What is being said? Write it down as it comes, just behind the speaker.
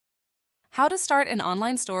How to start an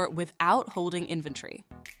online store without holding inventory.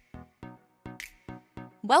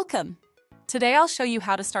 Welcome! Today I'll show you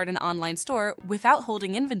how to start an online store without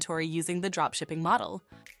holding inventory using the dropshipping model.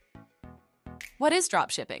 What is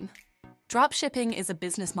dropshipping? Dropshipping is a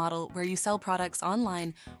business model where you sell products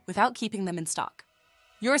online without keeping them in stock.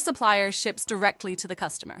 Your supplier ships directly to the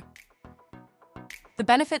customer. The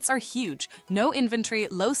benefits are huge: no inventory,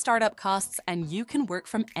 low startup costs, and you can work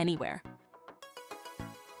from anywhere.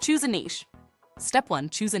 Choose a niche. Step 1,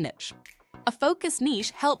 choose a niche. A focused niche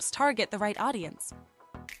helps target the right audience.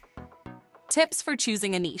 Tips for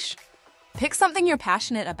choosing a niche. Pick something you're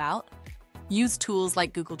passionate about. Use tools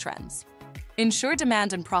like Google Trends. Ensure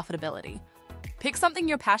demand and profitability. Pick something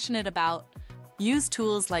you're passionate about. Use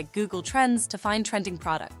tools like Google Trends to find trending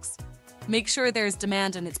products. Make sure there's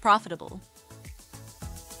demand and it's profitable.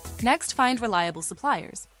 Next, find reliable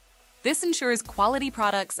suppliers. This ensures quality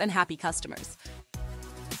products and happy customers.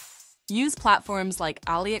 Use platforms like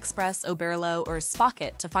AliExpress, Oberlo, or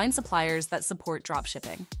Spocket to find suppliers that support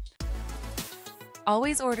dropshipping.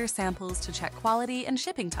 Always order samples to check quality and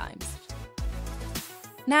shipping times.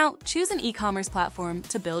 Now, choose an e-commerce platform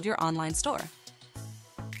to build your online store.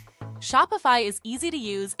 Shopify is easy to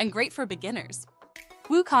use and great for beginners.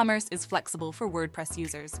 WooCommerce is flexible for WordPress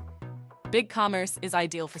users. BigCommerce is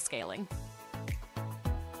ideal for scaling.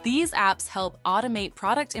 These apps help automate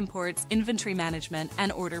product imports, inventory management,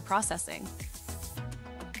 and order processing.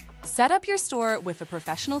 Set up your store with a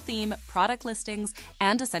professional theme, product listings,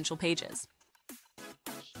 and essential pages.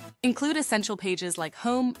 Include essential pages like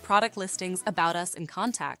home, product listings, about us, and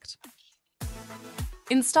contact.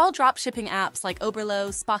 Install dropshipping apps like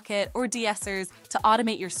Oberlo, Spocket, or DSers to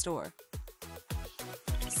automate your store.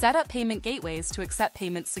 Set up payment gateways to accept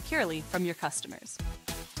payments securely from your customers.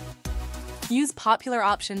 Use popular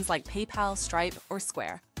options like PayPal, Stripe, or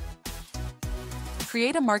Square.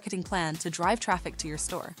 Create a marketing plan to drive traffic to your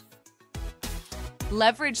store.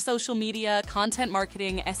 Leverage social media, content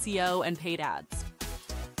marketing, SEO, and paid ads.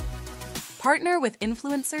 Partner with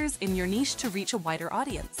influencers in your niche to reach a wider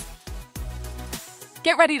audience.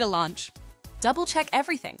 Get ready to launch. Double-check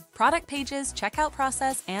everything: product pages, checkout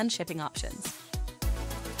process, and shipping options.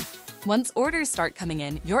 Once orders start coming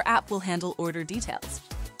in, your app will handle order details.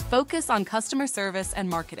 Focus on customer service and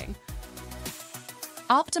marketing.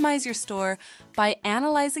 Optimize your store by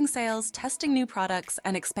analyzing sales, testing new products,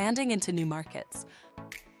 and expanding into new markets.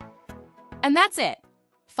 And that's it.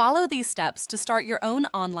 Follow these steps to start your own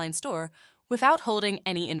online store without holding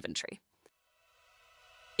any inventory.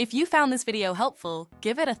 If you found this video helpful,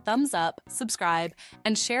 give it a thumbs up, subscribe,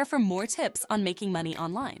 and share for more tips on making money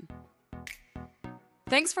online.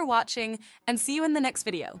 Thanks for watching, and see you in the next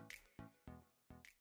video.